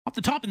Off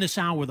the top in this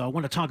hour, though, I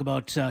want to talk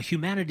about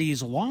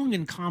humanity's long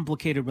and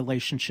complicated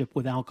relationship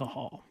with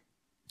alcohol.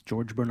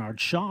 George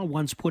Bernard Shaw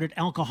once put it,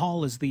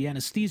 alcohol is the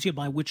anesthesia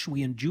by which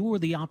we endure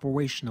the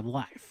operation of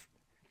life.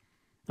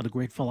 Now, the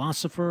great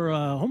philosopher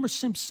Homer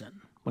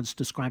Simpson once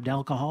described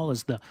alcohol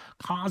as the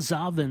cause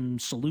of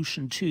and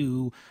solution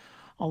to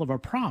all of our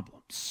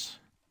problems.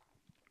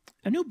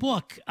 A new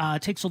book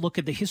takes a look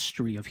at the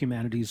history of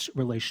humanity's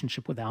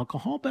relationship with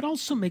alcohol, but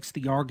also makes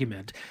the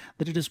argument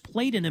that it has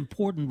played an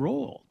important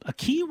role, a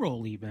key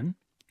role even,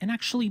 in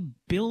actually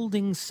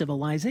building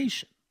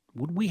civilization.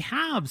 Would we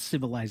have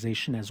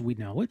civilization as we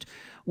know it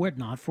were it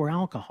not for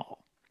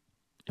alcohol?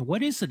 And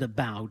what is it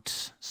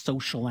about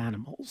social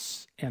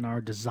animals and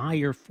our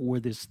desire for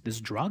this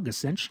drug,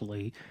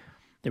 essentially,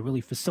 that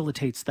really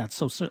facilitates that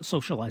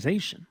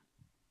socialization?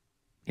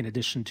 In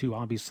addition to,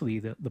 obviously,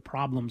 the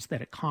problems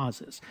that it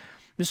causes.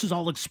 This is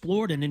all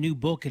explored in a new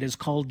book. It is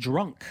called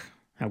Drunk,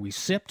 How We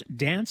Sipped,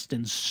 Danced,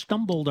 and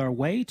Stumbled Our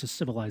Way to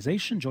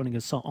Civilization. Joining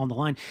us on the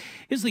line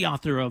is the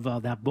author of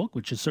that book,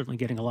 which is certainly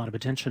getting a lot of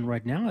attention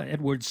right now.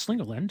 Edward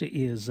Slingerland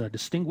is a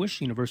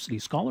distinguished university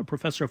scholar,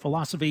 professor of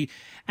philosophy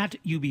at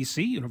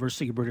UBC,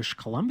 University of British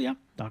Columbia.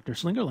 Dr.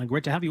 Slingerland,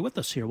 great to have you with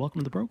us here. Welcome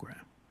to the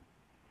program.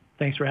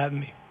 Thanks for having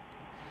me.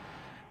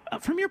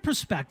 From your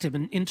perspective,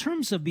 in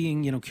terms of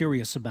being,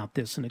 curious about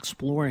this and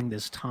exploring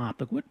this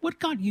topic, what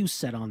got you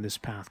set on this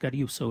path? Got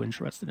you so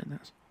interested in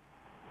this?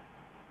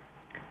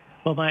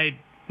 Well,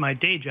 my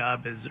day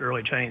job is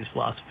early Chinese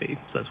philosophy,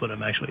 so that's what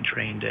I'm actually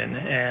trained in.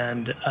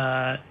 And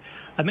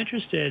I'm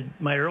interested,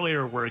 my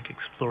earlier work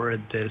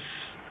explored this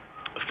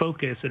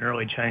focus in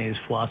early Chinese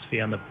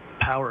philosophy on the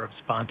power of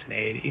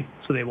spontaneity.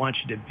 So they want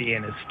you to be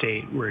in a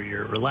state where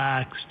you're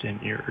relaxed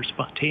and you're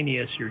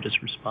spontaneous, you're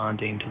just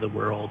responding to the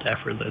world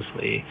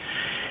effortlessly.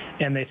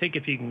 And they think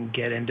if you can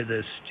get into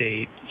this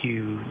state,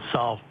 you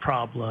solve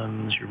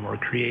problems, you're more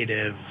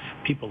creative,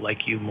 people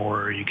like you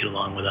more, you get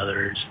along with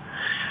others.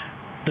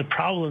 The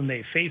problem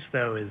they face,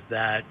 though, is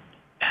that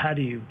how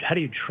do you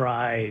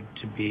try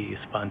to be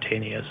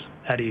spontaneous?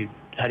 How do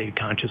you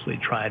consciously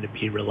try to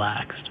be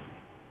relaxed?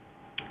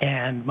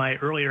 And my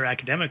earlier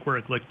academic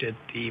work looked at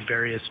the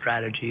various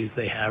strategies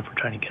they have for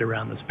trying to get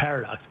around this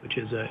paradox, which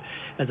is,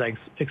 as I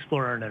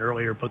explore in an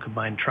earlier book of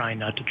mine, Trying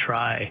Not to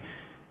Try,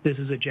 this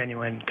is a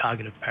genuine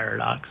cognitive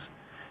paradox.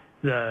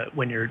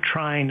 When you're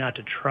trying not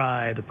to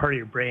try, the part of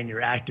your brain you're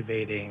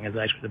activating is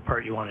actually the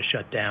part you want to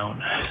shut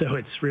down. So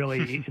it's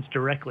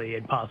directly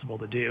impossible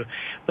to do.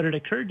 But it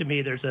occurred to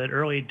me there's an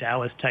early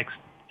Taoist text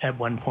at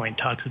one point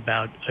talks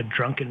about a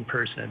drunken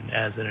person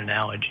as an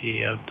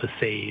analogy of the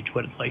sage,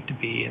 what it's like to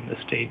be in the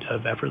state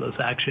of effortless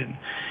action.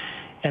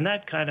 And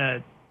that kind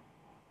of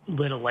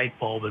lit a light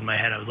bulb in my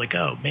head. I was like,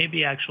 oh,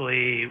 maybe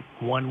actually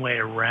one way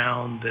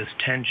around this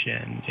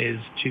tension is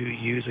to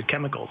use a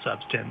chemical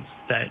substance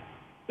that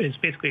is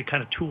basically a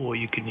kind of tool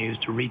you can use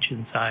to reach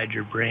inside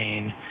your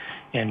brain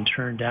and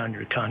turn down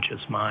your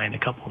conscious mind a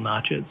couple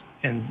notches.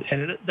 And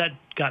that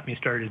got me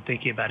started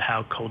thinking about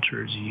how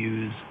cultures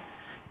use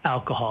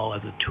alcohol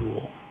as a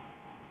tool.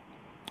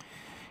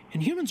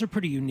 And humans are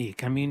pretty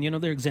unique. I mean,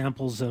 there are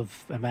examples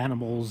of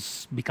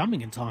animals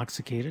becoming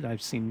intoxicated.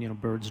 I've seen,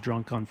 birds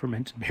drunk on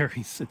fermented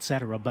berries, et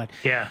cetera. But,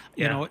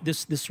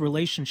 this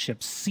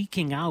relationship,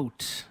 seeking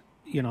out,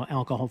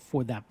 alcohol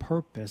for that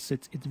purpose,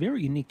 it's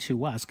very unique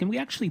to us. Can we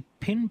actually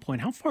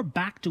pinpoint, how far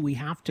back do we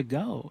have to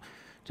go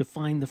to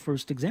find the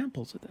first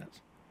examples of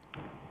this?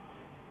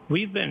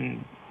 We've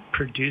been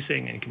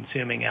producing and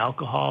consuming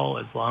alcohol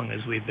as long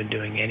as we've been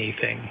doing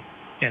anything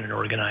in an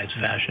organized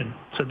fashion.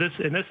 So this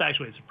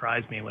actually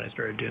surprised me when I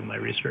started doing my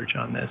research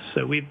on this.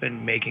 So we've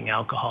been making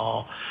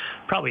alcohol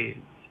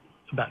probably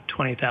about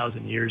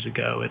 20,000 years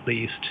ago at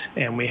least,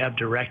 and we have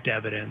direct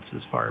evidence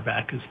as far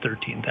back as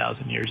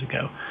 13,000 years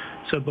ago.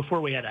 So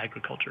before we had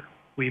agriculture,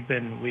 we've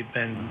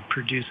been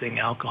producing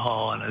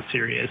alcohol on a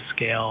serious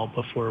scale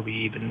before we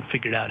even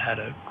figured out how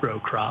to grow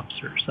crops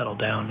or settle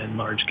down in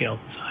large-scale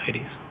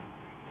societies.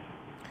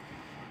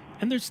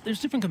 And there's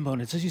different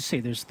components. As you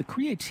say, there's the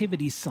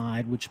creativity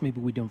side, which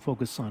maybe we don't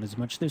focus on as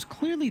much. There's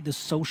clearly the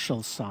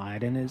social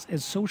side. And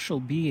as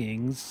social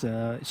beings,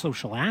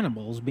 social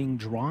animals, being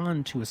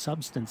drawn to a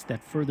substance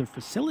that further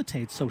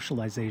facilitates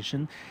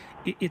socialization,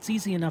 it's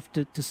easy enough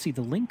to see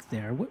the link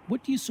there.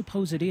 What do you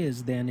suppose it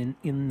is then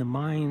in the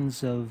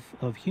minds of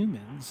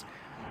humans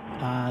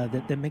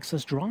that makes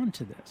us drawn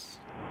to this?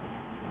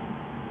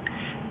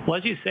 Well,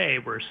 as you say,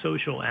 we're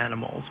social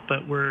animals,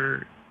 but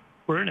we're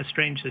in a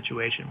strange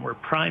situation. We're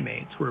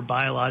primates. We're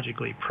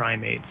biologically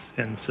primates.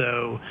 And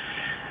so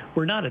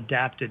we're not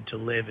adapted to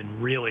live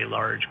in really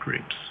large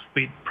groups.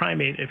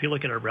 If you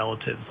look at our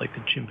relatives like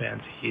the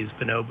chimpanzees,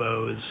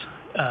 bonobos,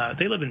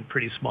 they live in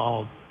pretty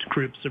small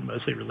groups. They're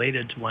mostly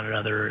related to one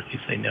another, or at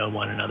least they know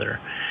one another.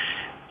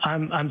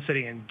 I'm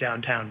sitting in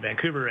downtown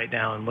Vancouver right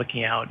now and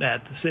looking out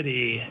at the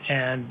city,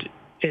 and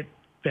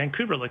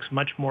Vancouver looks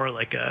much more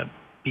like a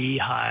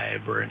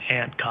beehive or an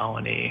ant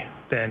colony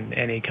than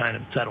any kind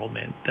of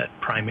settlement that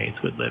primates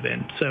would live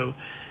in. So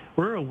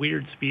we're a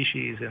weird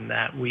species in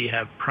that we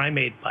have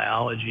primate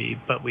biology,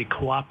 but we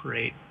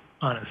cooperate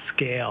on a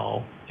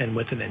scale and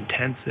with an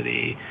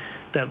intensity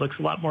that looks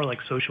a lot more like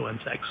social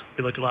insects.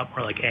 We look a lot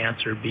more like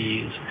ants or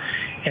bees.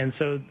 And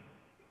so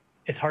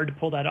it's hard to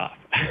pull that off.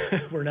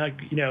 We're not,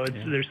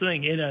 there's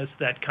something in us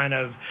that kind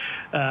of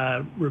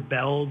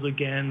rebels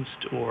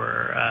against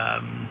or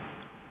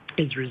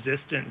is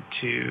resistant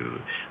to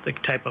the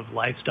type of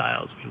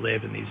lifestyles we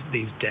live in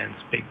these dense,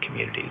 big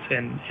communities.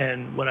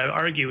 And what I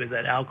argue is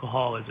that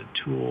alcohol is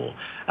a tool.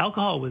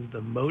 Alcohol was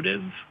the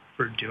motive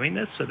for doing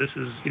this. So this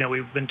is,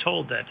 we've been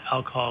told that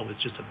alcohol was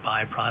just a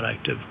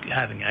byproduct of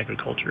having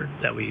agriculture,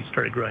 that we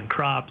started growing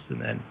crops,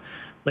 and then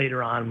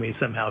later on we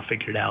somehow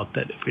figured out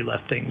that if we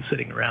left things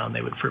sitting around,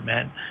 they would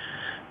ferment.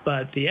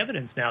 But the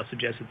evidence now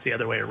suggests it's the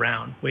other way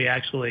around. We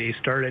actually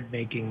started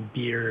making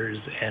beers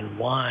and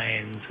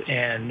wines,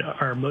 and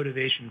our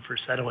motivation for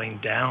settling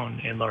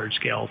down in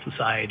large-scale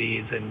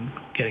societies and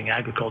getting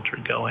agriculture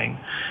going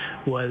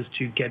was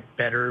to get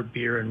better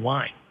beer and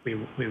wine.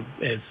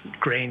 As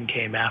grain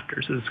came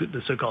after, so this is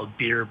the so-called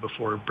beer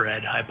before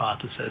bread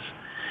hypothesis.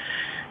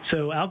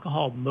 So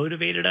alcohol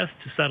motivated us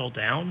to settle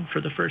down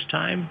for the first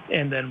time.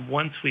 And then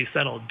once we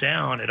settled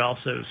down, it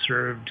also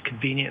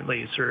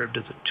conveniently served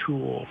as a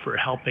tool for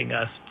helping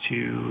us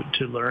to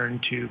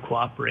learn to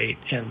cooperate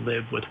and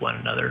live with one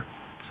another.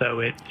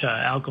 So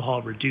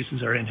alcohol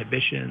reduces our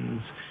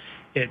inhibitions.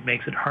 It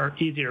makes it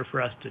easier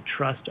for us to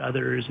trust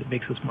others. It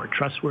makes us more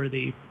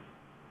trustworthy.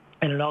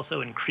 And it also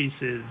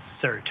increases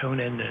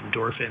serotonin and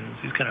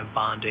endorphins, these kind of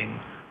bonding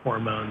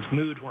hormones,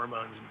 mood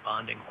hormones and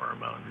bonding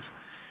hormones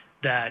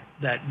that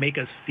make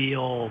us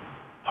feel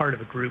part of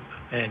a group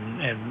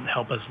and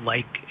help us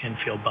like and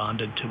feel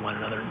bonded to one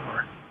another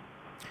more.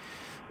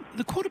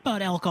 The quote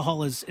about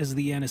alcohol as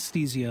the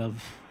anesthesia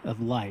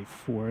of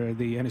life, or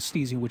the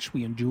anesthesia in which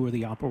we endure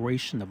the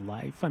operation of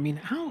life. I mean,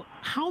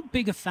 how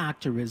big a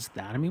factor is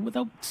that? I mean,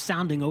 without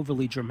sounding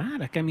overly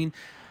dramatic, I mean,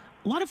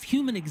 a lot of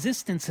human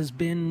existence has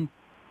been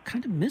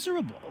kind of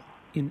miserable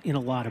in a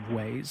lot of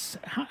ways.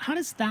 How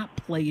does that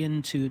play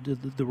into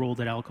the role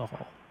that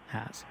alcohol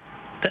has?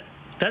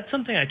 That's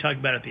something I talk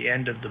about at the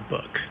end of the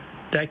book.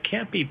 That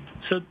can't be,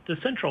 so the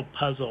central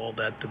puzzle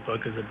that the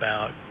book is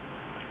about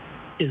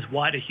is,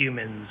 why do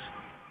humans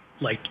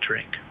like to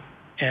drink?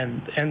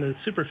 And the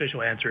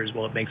superficial answer is,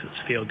 well, it makes us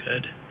feel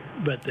good.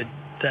 But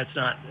that's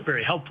not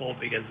very helpful,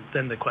 because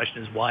then the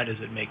question is, why does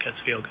it make us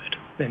feel good?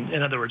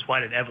 In other words, why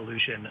does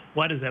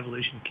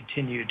evolution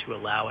continue to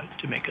allow it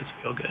to make us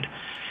feel good?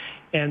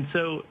 And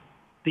so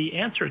the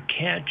answer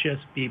can't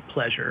just be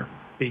pleasure,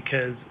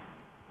 because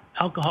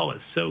alcohol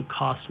is so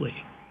costly.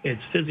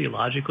 It's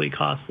physiologically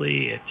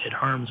costly. It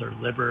harms our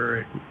liver.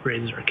 It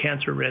raises our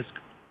cancer risk.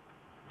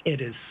 It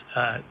is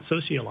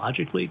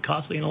sociologically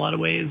costly in a lot of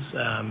ways.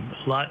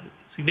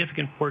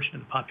 Significant portion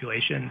of the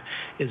population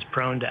is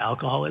prone to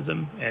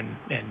alcoholism, and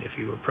if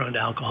you are prone to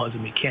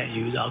alcoholism, you can't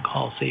use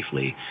alcohol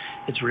safely.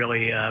 It's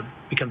really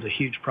becomes a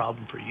huge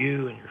problem for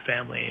you and your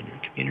family and your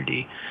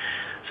community.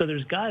 So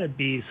there's got to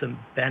be some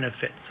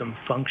benefits, some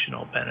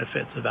functional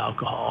benefits of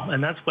alcohol,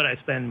 and that's what I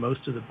spend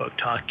most of the book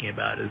talking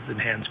about, is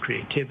enhanced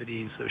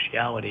creativity,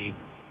 sociality.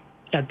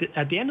 At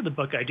the end of the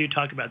book, I do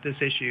talk about this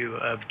issue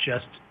of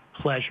just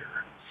pleasure.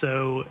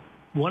 So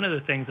one of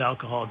the things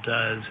alcohol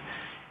does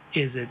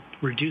is it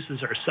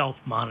reduces our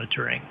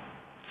self-monitoring.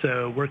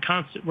 So we're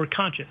conscious.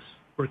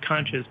 We're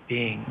conscious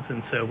beings,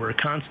 and so we're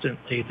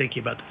constantly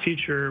thinking about the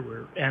future.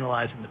 We're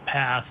analyzing the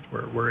past.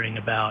 We're worrying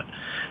about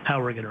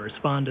how we're going to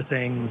respond to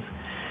things.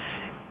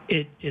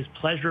 It is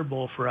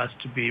pleasurable for us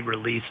to be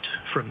released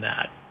from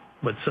that,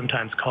 what's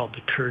sometimes called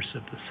the curse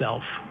of the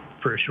self,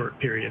 for a short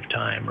period of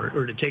time,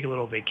 or to take a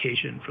little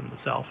vacation from the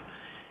self.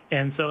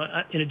 And so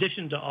in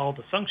addition to all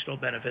the functional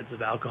benefits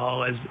of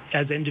alcohol,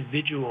 as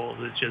individuals,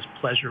 it's just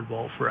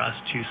pleasurable for us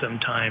to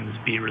sometimes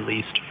be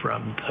released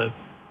from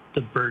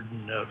the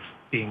burden of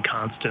being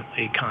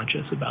constantly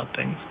conscious about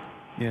things.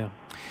 Yeah.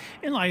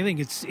 And I think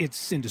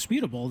it's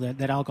indisputable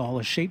that alcohol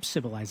has shaped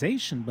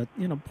civilization, but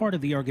part of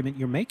the argument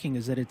you're making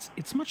is that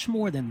it's much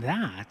more than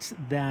that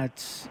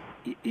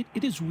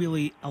it is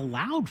really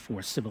allowed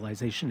for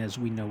civilization as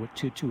we know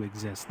it to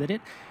exist, that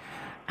it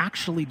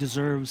actually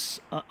deserves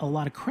a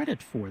lot of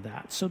credit for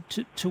that. So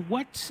to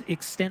what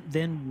extent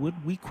then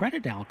would we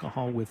credit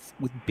alcohol with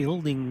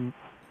building?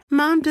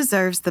 Mom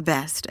deserves the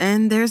best,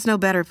 and there's no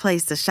better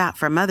place to shop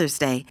for Mother's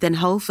Day than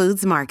Whole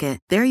Foods Market.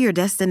 They're your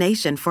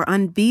destination for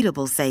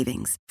unbeatable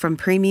savings, from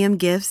premium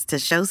gifts to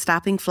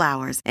show-stopping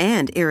flowers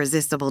and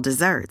irresistible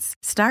desserts.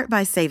 Start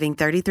by saving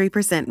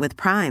 33% with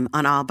Prime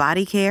on all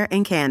body care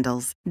and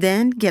candles.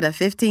 Then get a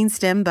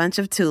 15-stem bunch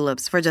of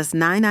tulips for just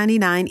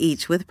 $9.99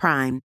 each with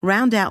Prime.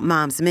 Round out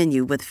Mom's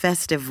menu with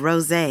festive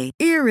rosé,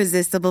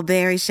 irresistible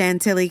berry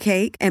chantilly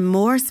cake, and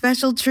more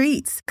special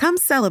treats. Come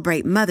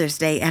celebrate Mother's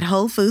Day at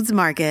Whole Foods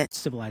Market.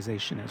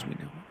 Civilization as we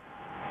know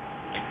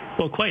it.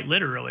 Well, quite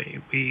literally,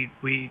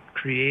 we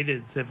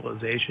created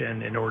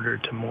civilization in order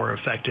to more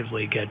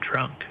effectively get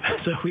drunk.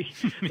 So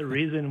the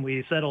reason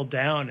we settled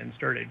down and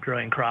started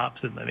growing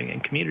crops and living in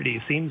communities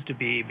seems to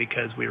be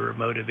because we were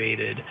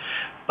motivated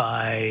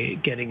by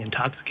getting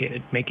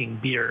intoxicated,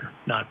 making beer,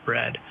 not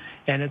bread.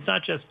 And it's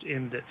not just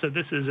so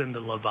this is in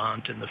the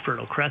Levant and the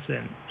Fertile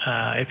Crescent.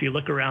 If you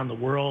look around the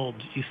world,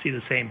 you see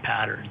the same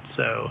pattern.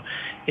 So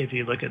if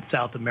you look at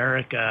South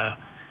America,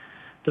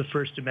 the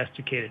first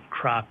domesticated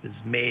crop is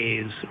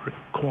maize or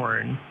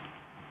corn.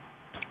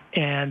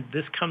 And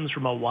this comes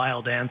from a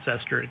wild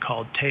ancestor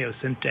called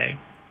teosinte.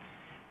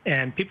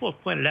 And people have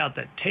pointed out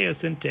that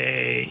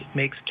teosinte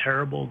makes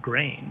terrible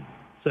grain.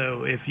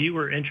 So if you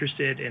were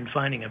interested in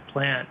finding a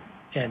plant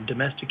and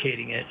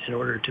domesticating it in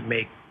order to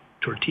make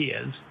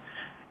tortillas,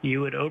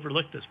 you would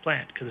overlook this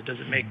plant because it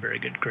doesn't make very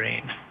good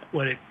grain.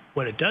 What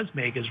it does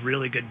make is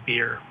really good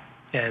beer.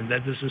 And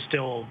that this is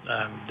still,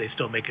 they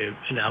still make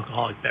an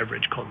alcoholic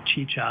beverage called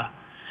chicha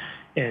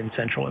in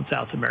Central and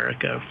South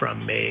America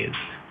from maize.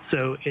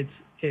 So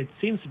it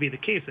seems to be the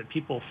case that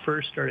people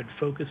first started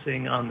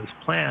focusing on this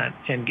plant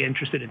and get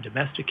interested in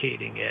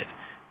domesticating it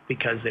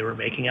because they were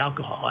making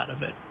alcohol out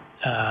of it.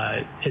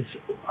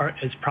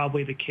 It's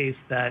probably the case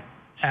that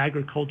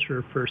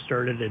agriculture first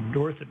started in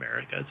North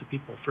America, so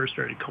people first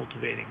started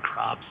cultivating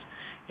crops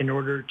in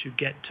order to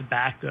get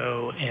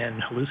tobacco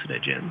and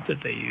hallucinogens that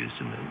they used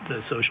in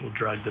the social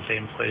drug that they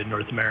employed in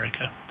North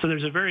America. So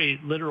there's a very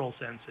literal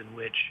sense in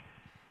which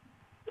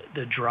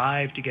the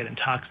drive to get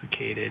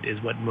intoxicated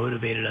is what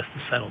motivated us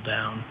to settle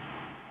down.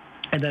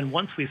 And then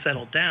once we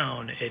settled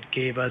down, it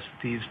gave us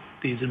these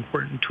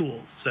important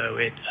tools. So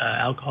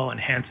alcohol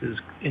enhances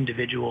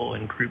individual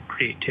and group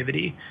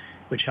creativity,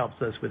 which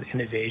helps us with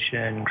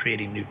innovation,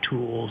 creating new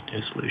tools,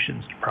 new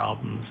solutions to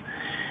problems.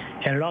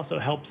 And it also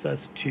helps us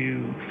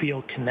to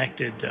feel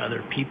connected to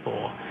other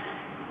people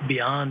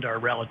beyond our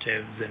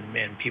relatives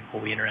and people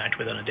we interact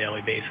with on a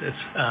daily basis.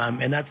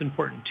 And that's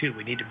important too.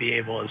 We need to be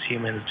able as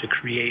humans to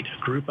create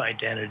a group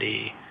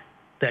identity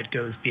that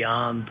goes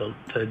beyond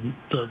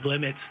the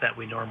limits that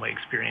we normally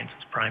experience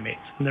as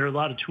primates. And there are a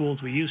lot of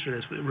tools we use for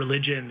this.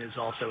 Religion is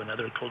also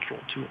another cultural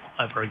tool,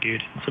 I've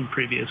argued in some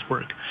previous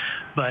work.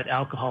 But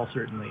alcohol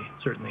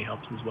certainly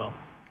helps as well.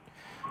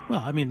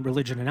 Well, I mean,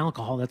 religion and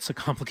alcohol, that's a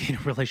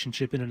complicated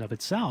relationship in and of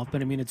itself.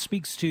 But I mean, it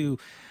speaks to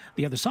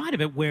the other side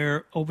of it,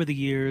 where over the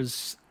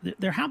years,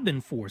 there have been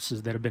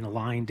forces that have been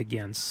aligned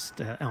against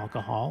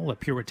alcohol,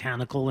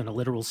 puritanical in a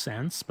literal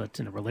sense, but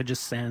in a religious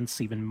sense,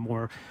 even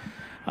more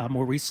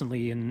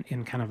recently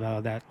in kind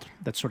of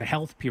that sort of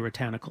health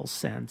puritanical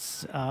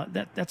sense.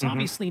 That's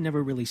obviously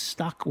never really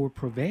stuck or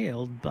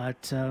prevailed,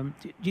 but do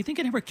you think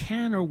it ever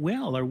can or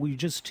will? Are we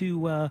just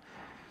too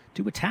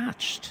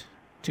attached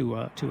to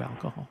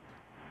alcohol?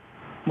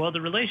 Well,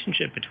 the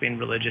relationship between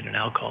religion and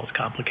alcohol is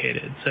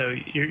complicated. So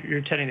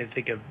you're tending to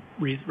think of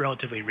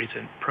relatively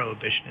recent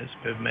prohibitionist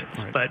movements.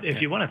 Right. But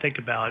if you want to think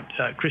about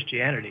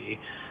Christianity,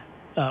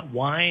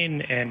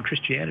 wine and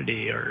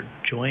Christianity are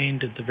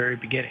joined at the very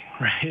beginning,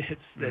 right?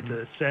 It's at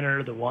the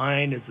center. The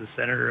wine is the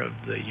center of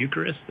the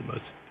Eucharist, the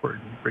most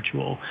important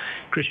ritual.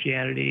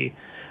 Christianity,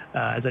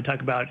 as I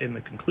talk about in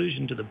the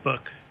conclusion to the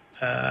book,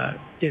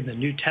 in the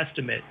New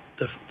Testament,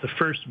 the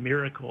first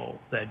miracle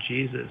that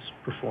Jesus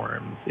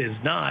performs is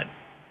not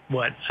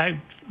when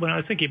I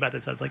was thinking about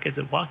this, I was like, is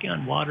it walking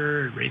on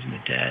water, raising the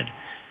dead?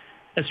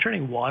 It's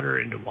turning water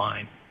into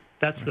wine.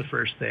 That's the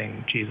first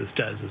thing Jesus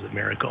does as a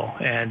miracle.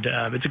 And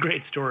it's a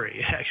great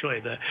story,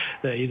 actually.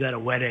 He's at a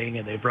wedding,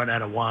 and they've run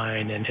out of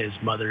wine, and his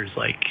mother's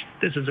like,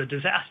 this is a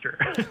disaster.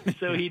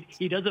 So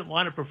he doesn't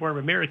want to perform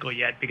a miracle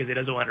yet because he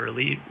doesn't want to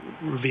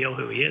reveal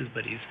who he is,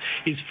 but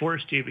he's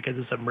forced to because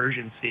of this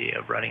emergency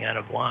of running out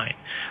of wine.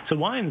 So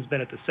wine has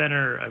been at the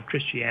center of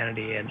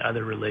Christianity and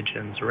other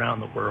religions around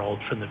the world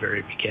from the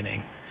very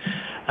beginning.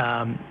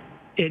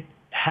 It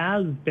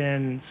has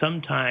been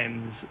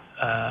sometimes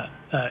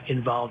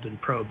involved in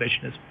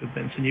prohibitionist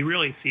movements, and you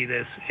really see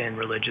this in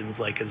religions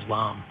like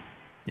Islam,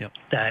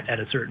 that at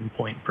a certain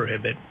point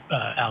prohibit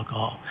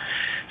alcohol.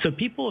 So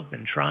people have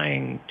been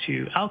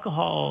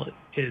alcohol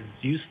is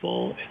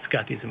useful, it's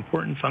got these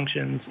important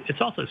functions, it's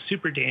also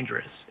super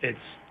dangerous. It's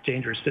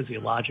dangerous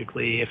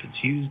physiologically. If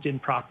it's used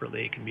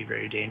improperly, it can be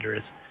very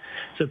dangerous.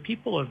 So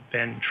people have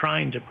been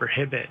trying to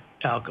prohibit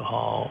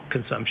alcohol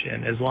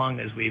consumption as long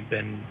as we've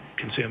been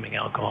consuming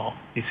alcohol.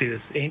 You see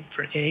this in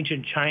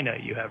ancient China,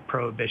 you have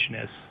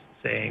prohibitionists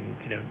saying,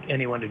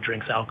 anyone who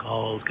drinks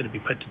alcohol is going to be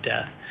put to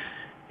death.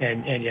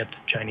 And yet the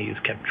Chinese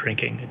kept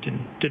drinking. It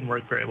didn't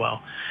work very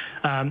well.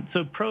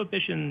 So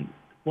prohibition,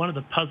 one of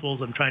the puzzles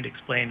I'm trying to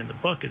explain in the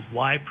book is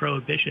why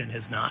prohibition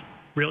has not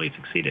really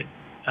succeeded.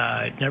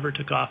 It never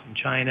took off in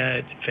China.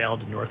 It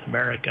failed in North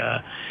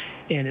America.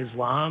 In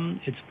Islam,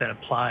 it's been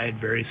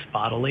applied very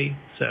spottily.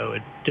 So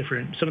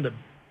some of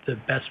the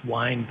best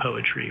wine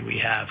poetry we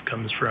have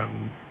comes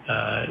from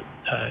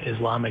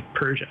Islamic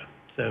Persia.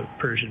 so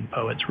Persian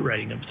poets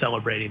writing and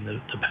celebrating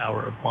the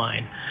power of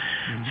wine.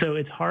 So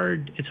it's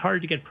hard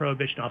to get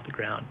prohibition off the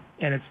ground.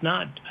 And it's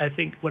not, I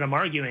think what I'm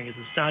arguing is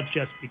it's not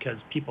just because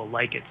people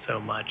like it so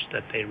much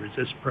that they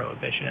resist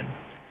prohibition.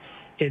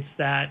 It's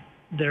that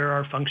there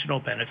are functional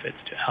benefits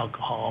to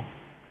alcohol.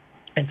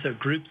 And so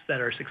groups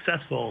that are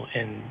successful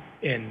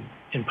in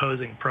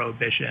imposing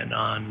prohibition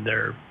on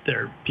their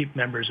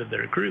members of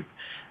their group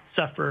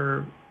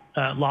suffer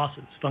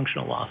losses,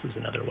 functional losses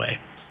another way.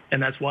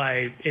 And that's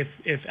why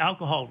if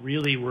alcohol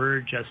really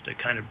were just a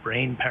kind of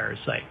brain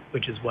parasite,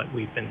 which is what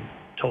we've been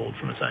told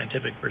from a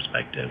scientific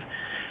perspective,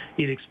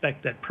 you'd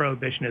expect that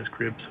prohibitionist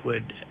groups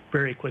would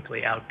very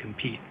quickly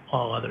outcompete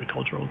all other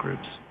cultural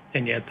groups.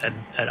 And yet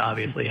that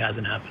obviously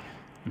hasn't happened.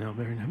 No,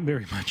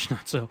 very much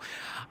not so.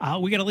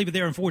 We got to leave it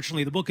there,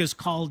 unfortunately. The book is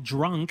called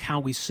Drunk, How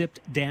We Sipped,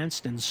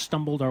 Danced, and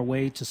Stumbled Our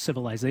Way to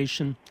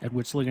Civilization.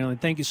 Edward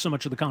Slingerland, thank you so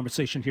much for the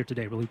conversation here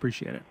today. Really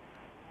appreciate it.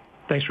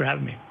 Thanks for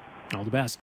having me. All the best.